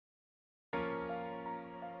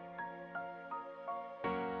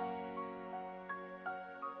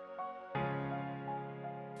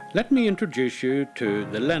Let me introduce you to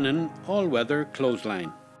the Lennon all-weather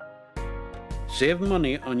clothesline. Save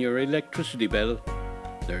money on your electricity bill.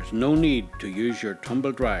 There's no need to use your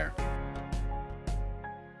tumble dryer.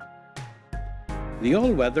 The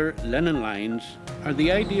all-weather Lennon lines are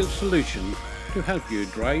the ideal solution to help you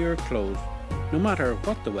dry your clothes no matter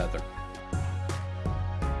what the weather.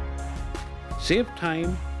 Save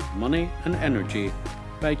time, money and energy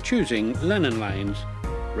by choosing Lennon lines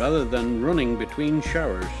rather than running between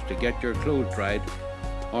showers to get your clothes dried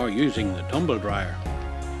or using the tumble dryer.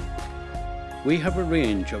 We have a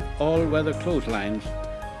range of all-weather clotheslines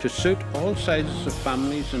to suit all sizes of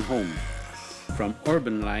families and homes, from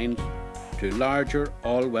urban lines to larger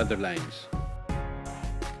all-weather lines.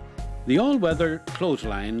 The all-weather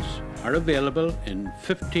clotheslines are available in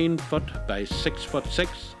 15 foot by 6 foot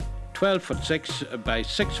 6, 12 foot 6 by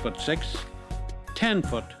 6 foot 6, 10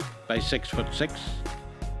 foot by 6 foot 6.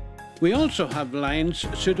 We also have lines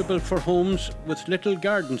suitable for homes with little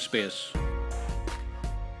garden space.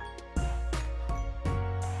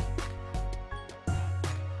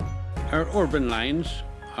 Our urban lines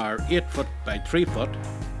are 8 foot by 3 foot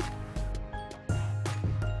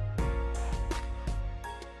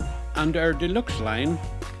and our deluxe line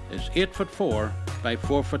is 8 foot 4 by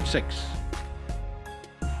 4 foot 6.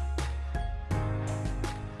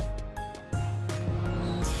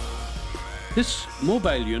 This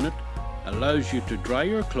mobile unit allows you to dry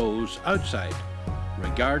your clothes outside,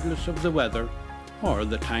 regardless of the weather or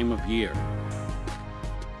the time of year.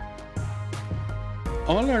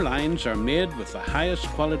 All our lines are made with the highest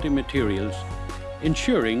quality materials,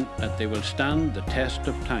 ensuring that they will stand the test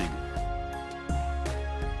of time.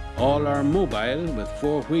 All are mobile with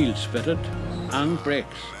 4 wheels fitted and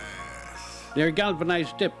brakes. They are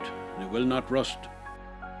galvanized dipped, they will not rust.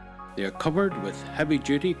 They are covered with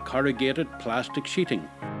heavy-duty corrugated plastic sheeting.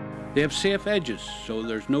 They have safe edges, so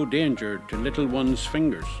there's no danger to little one's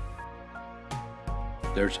fingers.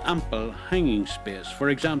 There's ample hanging space. For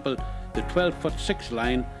example, the 12 foot 6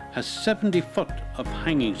 line has 70 foot of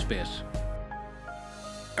hanging space.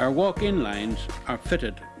 Our walk-in lines are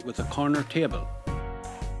fitted with a corner table.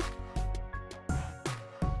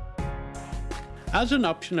 As an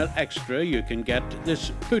optional extra, you can get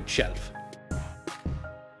this boot shelf.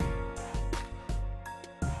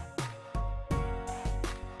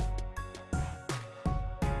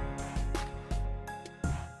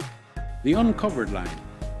 The uncovered line.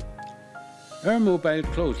 Our mobile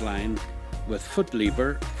clothesline with foot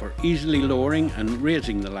lever for easily lowering and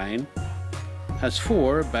raising the line has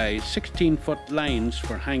 4 by 16 foot lines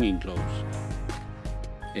for hanging clothes.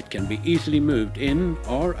 It can be easily moved in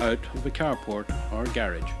or out of a carport or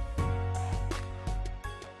garage.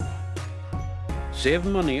 Save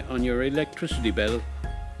money on your electricity bill.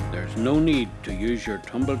 There's no need to use your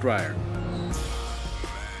tumble dryer.